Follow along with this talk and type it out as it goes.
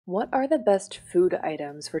What are the best food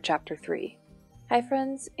items for Chapter 3? Hi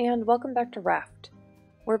friends, and welcome back to Raft.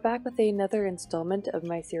 We're back with another installment of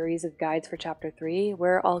my series of guides for Chapter 3,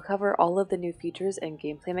 where I'll cover all of the new features and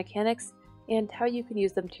gameplay mechanics, and how you can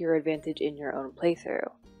use them to your advantage in your own playthrough.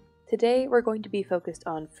 Today we're going to be focused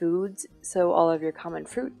on foods, so all of your common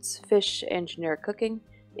fruits, fish, and generic cooking,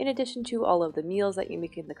 in addition to all of the meals that you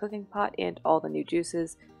make in the cooking pot and all the new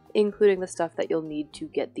juices, including the stuff that you'll need to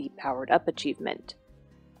get the Powered Up achievement.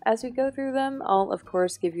 As we go through them, I'll of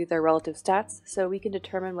course give you their relative stats so we can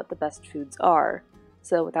determine what the best foods are.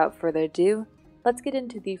 So without further ado, let's get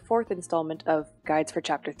into the fourth installment of Guides for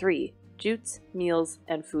Chapter 3, Jutes, Meals,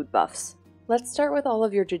 and Food Buffs. Let's start with all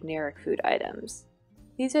of your generic food items.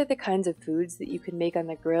 These are the kinds of foods that you can make on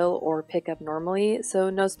the grill or pick up normally, so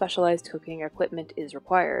no specialized cooking equipment is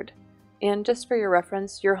required. And just for your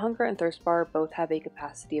reference, your hunger and thirst bar both have a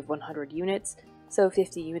capacity of 100 units, so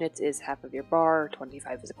 50 units is half of your bar,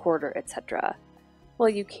 25 is a quarter, etc. While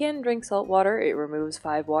you can drink salt water, it removes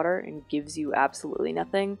 5 water and gives you absolutely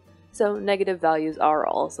nothing, so negative values are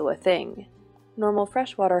also a thing. Normal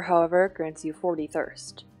fresh water, however, grants you 40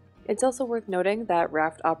 thirst. It's also worth noting that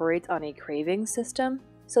Raft operates on a craving system,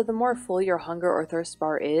 so the more full your hunger or thirst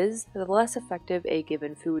bar is, the less effective a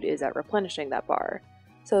given food is at replenishing that bar.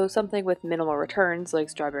 So something with minimal returns, like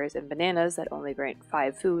strawberries and bananas that only grant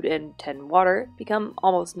 5 food and 10 water, become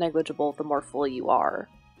almost negligible the more full you are.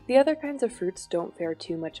 The other kinds of fruits don't fare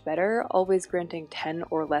too much better, always granting 10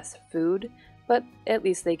 or less food, but at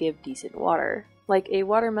least they give decent water. Like a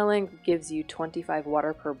watermelon gives you 25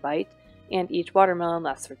 water per bite, and each watermelon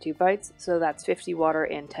lasts for 2 bites, so that's 50 water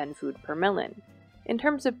and 10 food per melon. In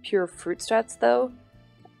terms of pure fruit stats though,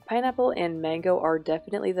 pineapple and mango are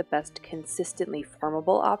definitely the best consistently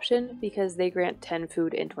farmable option because they grant 10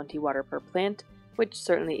 food and 20 water per plant, which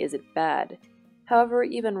certainly isn't bad. However,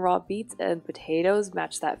 even raw beets and potatoes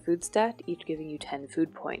match that food stat, each giving you 10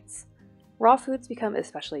 food points. Raw foods become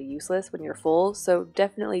especially useless when you're full, so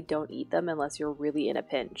definitely don't eat them unless you're really in a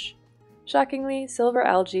pinch. Shockingly, silver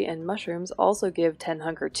algae and mushrooms also give 10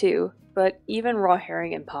 hunger too, but even raw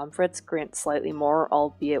herring and pomfrets grant slightly more,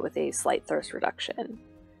 albeit with a slight thirst reduction.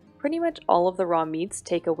 Pretty much all of the raw meats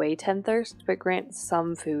take away 10 thirst, but grant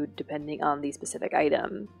some food depending on the specific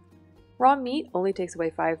item. Raw meat only takes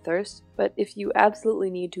away 5 thirst, but if you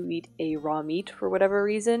absolutely need to eat a raw meat for whatever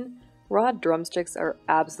reason, raw drumsticks are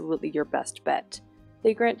absolutely your best bet.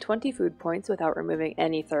 They grant 20 food points without removing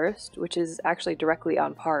any thirst, which is actually directly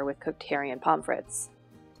on par with cooked herring and pomfrets.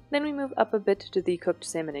 Then we move up a bit to the cooked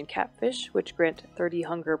salmon and catfish, which grant 30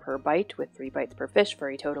 hunger per bite with 3 bites per fish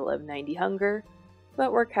for a total of 90 hunger.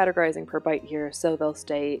 But we're categorizing per bite here, so they'll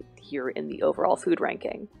stay here in the overall food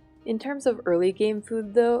ranking. In terms of early game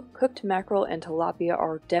food though, cooked mackerel and tilapia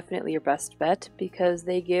are definitely your best bet because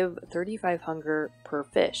they give 35 hunger per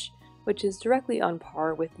fish, which is directly on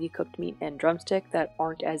par with the cooked meat and drumstick that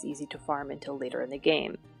aren't as easy to farm until later in the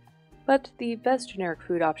game. But the best generic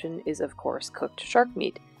food option is of course cooked shark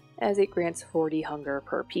meat, as it grants 40 hunger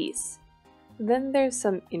per piece. Then there's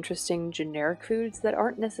some interesting generic foods that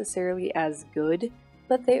aren't necessarily as good,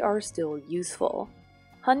 but they are still useful.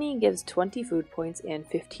 Honey gives 20 food points and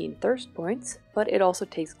 15 thirst points, but it also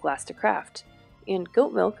takes glass to craft. And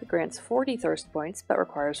goat milk grants 40 thirst points but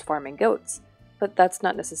requires farming goats, but that's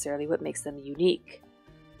not necessarily what makes them unique.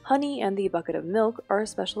 Honey and the bucket of milk are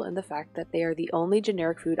special in the fact that they are the only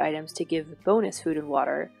generic food items to give bonus food and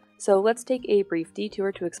water, so let's take a brief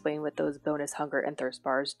detour to explain what those bonus hunger and thirst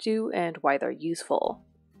bars do and why they're useful.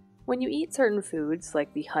 When you eat certain foods,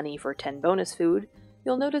 like the honey for 10 bonus food,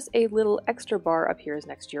 you'll notice a little extra bar appears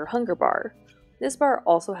next to your hunger bar. This bar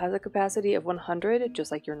also has a capacity of 100,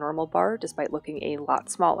 just like your normal bar, despite looking a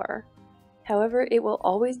lot smaller. However, it will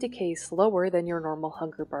always decay slower than your normal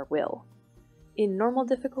hunger bar will. In normal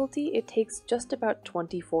difficulty, it takes just about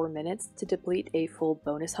 24 minutes to deplete a full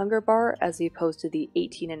bonus hunger bar as opposed to the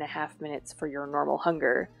 18.5 minutes for your normal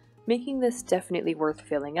hunger, making this definitely worth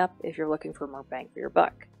filling up if you're looking for more bang for your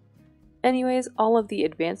buck. Anyways, all of the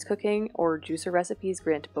advanced cooking or juicer recipes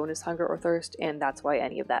grant bonus hunger or thirst, and that's why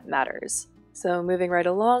any of that matters. So moving right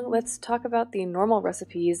along, let's talk about the normal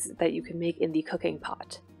recipes that you can make in the cooking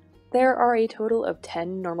pot. There are a total of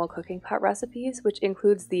 10 normal cooking pot recipes, which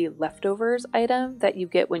includes the leftovers item that you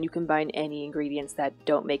get when you combine any ingredients that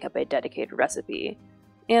don't make up a dedicated recipe.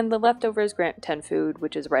 And the leftovers grant 10 food,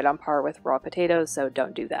 which is right on par with raw potatoes, so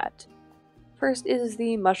don't do that. First is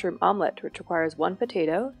the mushroom omelette, which requires 1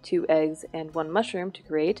 potato, 2 eggs, and 1 mushroom to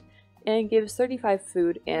create, and gives 35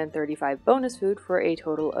 food and 35 bonus food for a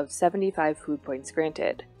total of 75 food points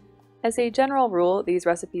granted. As a general rule, these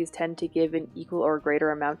recipes tend to give an equal or greater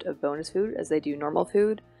amount of bonus food as they do normal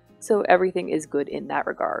food, so everything is good in that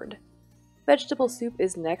regard. Vegetable soup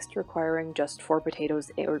is next, requiring just 4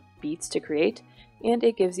 potatoes or beets to create, and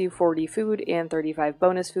it gives you 40 food and 35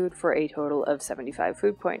 bonus food for a total of 75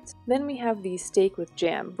 food points. Then we have the steak with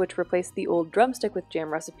jam, which replaced the old drumstick with jam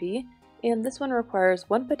recipe, and this one requires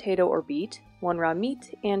 1 potato or beet, 1 raw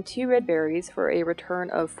meat, and 2 red berries for a return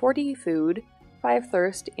of 40 food, 5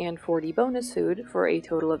 thirst, and 40 bonus food for a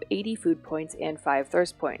total of 80 food points and 5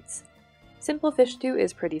 thirst points. Simple fish stew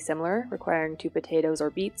is pretty similar, requiring 2 potatoes or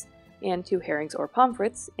beets, and 2 herrings or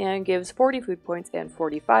pomfrets, and gives 40 food points and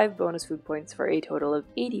 45 bonus food points for a total of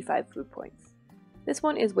 85 food points. This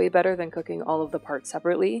one is way better than cooking all of the parts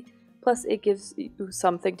separately, plus it gives you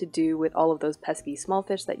something to do with all of those pesky small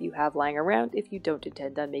fish that you have lying around if you don't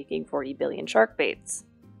intend on making 40 billion shark baits.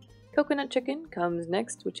 Coconut chicken comes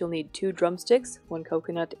next, which you'll need 2 drumsticks, 1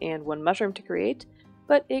 coconut, and 1 mushroom to create,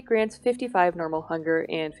 but it grants 55 normal hunger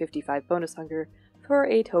and 55 bonus hunger, for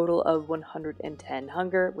a total of 110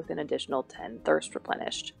 hunger with an additional 10 thirst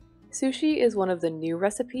replenished. Sushi is one of the new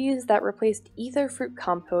recipes that replaced either fruit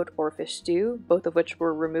compote or fish stew, both of which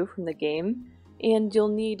were removed from the game, and you'll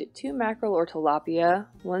need 2 mackerel or tilapia,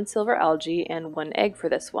 1 silver algae, and 1 egg for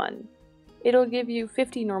this one. It'll give you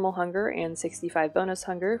 50 normal hunger and 65 bonus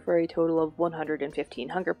hunger for a total of 115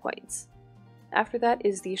 hunger points. After that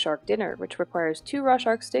is the shark dinner, which requires 2 raw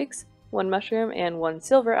shark steaks, 1 mushroom, and 1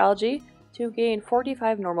 silver algae, to gain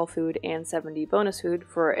 45 normal food and 70 bonus food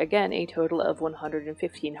for again a total of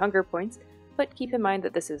 115 hunger points, but keep in mind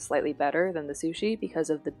that this is slightly better than the sushi because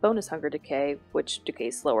of the bonus hunger decay, which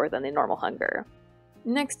decays slower than the normal hunger.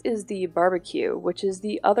 Next is the barbecue, which is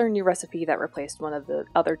the other new recipe that replaced one of the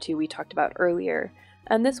other 2 we talked about earlier,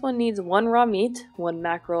 and this one needs 1 raw meat, 1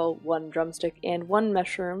 mackerel, 1 drumstick, and 1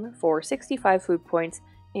 mushroom for 65 food points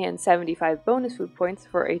and 75 bonus food points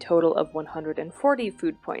for a total of 140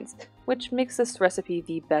 food points, which makes this recipe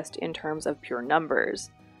the best in terms of pure numbers.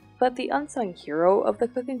 But the unsung hero of the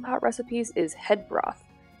cooking pot recipes is head broth,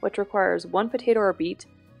 which requires 1 potato or beet,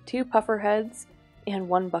 2 puffer heads, and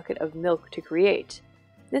 1 bucket of milk to create.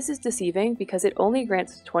 This is deceiving because it only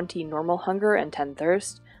grants 20 normal hunger and 10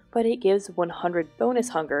 thirst, but it gives 100 bonus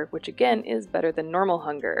hunger, which again is better than normal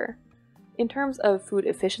hunger. In terms of food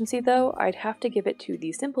efficiency though, I'd have to give it to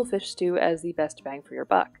the simple fish stew as the best bang for your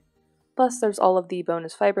buck. Plus there's all of the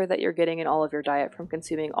bonus fiber that you're getting in all of your diet from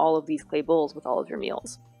consuming all of these clay bowls with all of your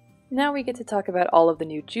meals. Now we get to talk about all of the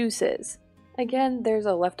new juices. Again, there's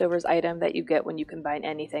a leftovers item that you get when you combine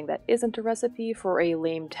anything that isn't a recipe for a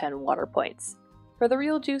lame 10 water points. For the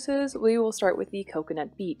real juices, we will start with the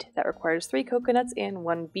coconut beet that requires 3 coconuts and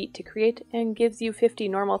 1 beet to create and gives you 50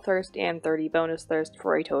 normal thirst and 30 bonus thirst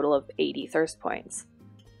for a total of 80 thirst points.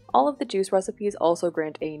 All of the juice recipes also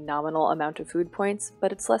grant a nominal amount of food points,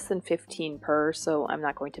 but it's less than 15 per, so I'm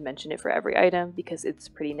not going to mention it for every item because it's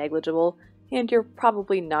pretty negligible, and you're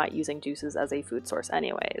probably not using juices as a food source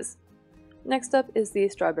anyways. Next up is the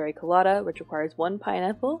strawberry colada, which requires 1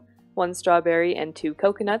 pineapple, 1 strawberry, and 2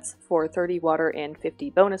 coconuts for 30 water and 50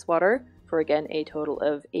 bonus water, for again a total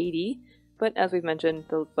of 80, but as we've mentioned,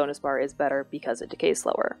 the bonus bar is better because it decays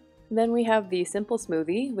slower. Then we have the simple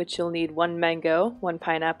smoothie, which you'll need 1 mango, 1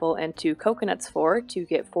 pineapple, and 2 coconuts for to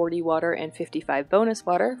get 40 water and 55 bonus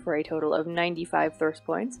water for a total of 95 thirst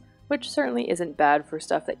points, which certainly isn't bad for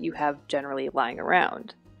stuff that you have generally lying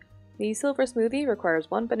around. The silver smoothie requires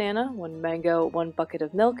 1 banana, 1 mango, 1 bucket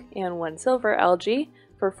of milk, and 1 silver algae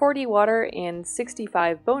for 40 water and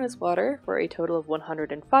 65 bonus water for a total of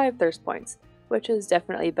 105 thirst points, which is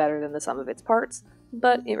definitely better than the sum of its parts,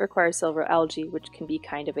 but it requires silver algae, which can be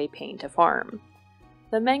kind of a pain to farm.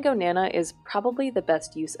 The mango nana is probably the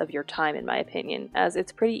best use of your time in my opinion, as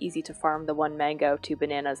it's pretty easy to farm the 1 mango, 2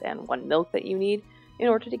 bananas, and 1 milk that you need in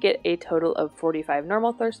order to get a total of 45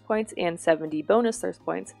 normal thirst points and 70 bonus thirst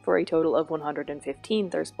points for a total of 115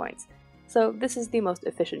 thirst points. So this is the most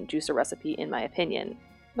efficient juicer recipe in my opinion.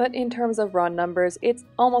 But in terms of raw numbers, it's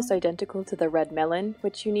almost identical to the red melon,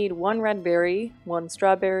 which you need 1 red berry, 1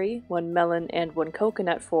 strawberry, 1 melon, and 1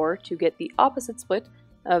 coconut for to get the opposite split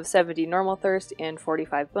of 70 normal thirst and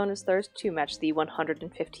 45 bonus thirst to match the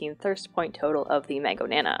 115 thirst point total of the mango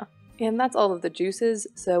nana. And that's all of the juices,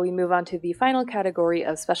 so we move on to the final category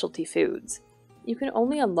of specialty foods. You can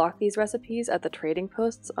only unlock these recipes at the trading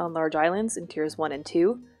posts on large islands in tiers 1 and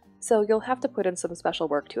 2, so you'll have to put in some special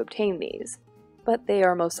work to obtain these. But they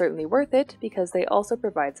are most certainly worth it because they also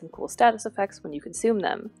provide some cool status effects when you consume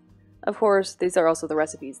them. Of course, these are also the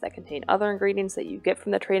recipes that contain other ingredients that you get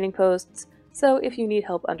from the trading posts, so if you need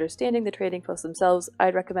help understanding the trading posts themselves,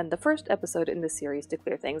 I'd recommend the first episode in this series to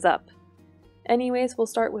clear things up. Anyways, we'll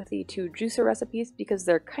start with the 2 juicer recipes because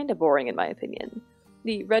they're kinda boring in my opinion.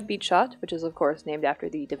 The red beet shot, which is of course named after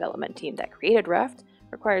the development team that created Raft,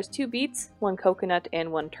 requires 2 beets, 1 coconut,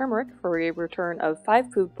 and 1 turmeric for a return of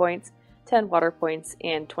 5 food points, 10 water points,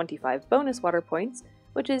 and 25 bonus water points,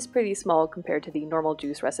 which is pretty small compared to the normal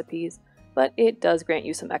juice recipes, but it does grant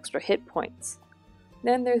you some extra hit points.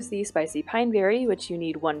 Then there's the spicy pineberry, which you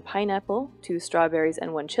need 1 pineapple, 2 strawberries,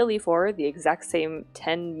 and 1 chili for, the exact same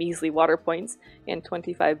 10 measly water points and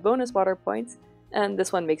 25 bonus water points, and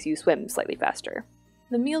this one makes you swim slightly faster.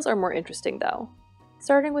 The meals are more interesting though.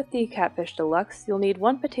 Starting with the catfish deluxe, you'll need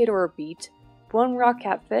 1 potato or beet, 1 raw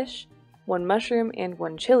catfish, 1 mushroom, and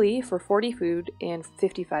 1 chili for 40 food and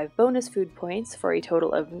 55 bonus food points for a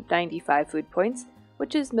total of 95 food points,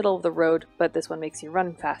 which is middle of the road, but this one makes you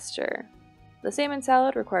run faster. The salmon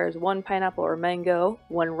salad requires 1 pineapple or mango,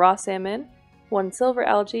 1 raw salmon, 1 silver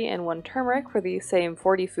algae, and 1 turmeric for the same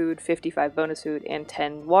 40 food, 55 bonus food, and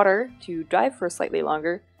 10 water to drive for slightly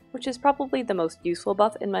longer, which is probably the most useful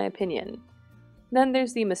buff in my opinion. Then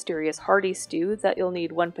there's the mysterious hearty stew that you'll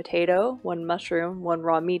need 1 potato, 1 mushroom, 1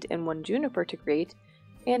 raw meat, and 1 juniper to create,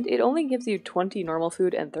 and it only gives you 20 normal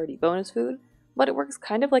food and 30 bonus food, but it works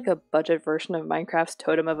kind of like a budget version of Minecraft's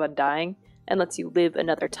Totem of Undying and lets you live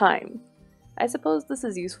another time. I suppose this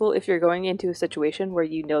is useful if you're going into a situation where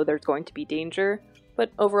you know there's going to be danger,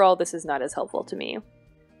 but overall this is not as helpful to me.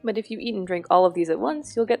 But if you eat and drink all of these at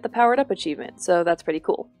once, you'll get the Powered Up achievement, so that's pretty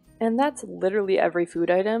cool. And that's literally every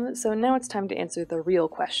food item, so now it's time to answer the real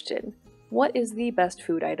question. What is the best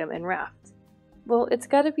food item in Raft? Well, it's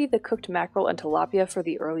gotta be the cooked mackerel and tilapia for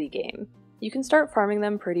the early game. You can start farming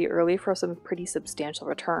them pretty early for some pretty substantial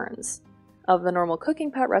returns. Of the normal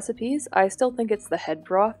cooking pot recipes, I still think it's the head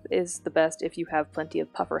broth is the best if you have plenty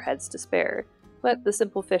of puffer heads to spare, but the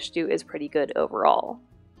simple fish stew is pretty good overall.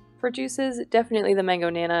 For juices, definitely the mango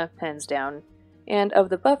nana, hands down. And of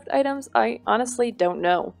the buffed items, I honestly don't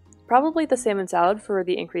know. Probably the salmon salad for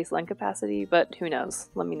the increased lung capacity, but who knows?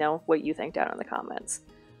 Let me know what you think down in the comments.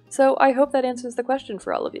 So I hope that answers the question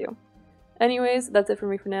for all of you. Anyways, that's it for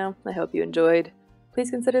me for now. I hope you enjoyed. Please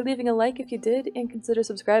consider leaving a like if you did, and consider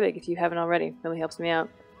subscribing if you haven't already. It really helps me out.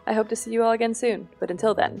 I hope to see you all again soon, but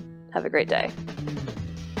until then, have a great day.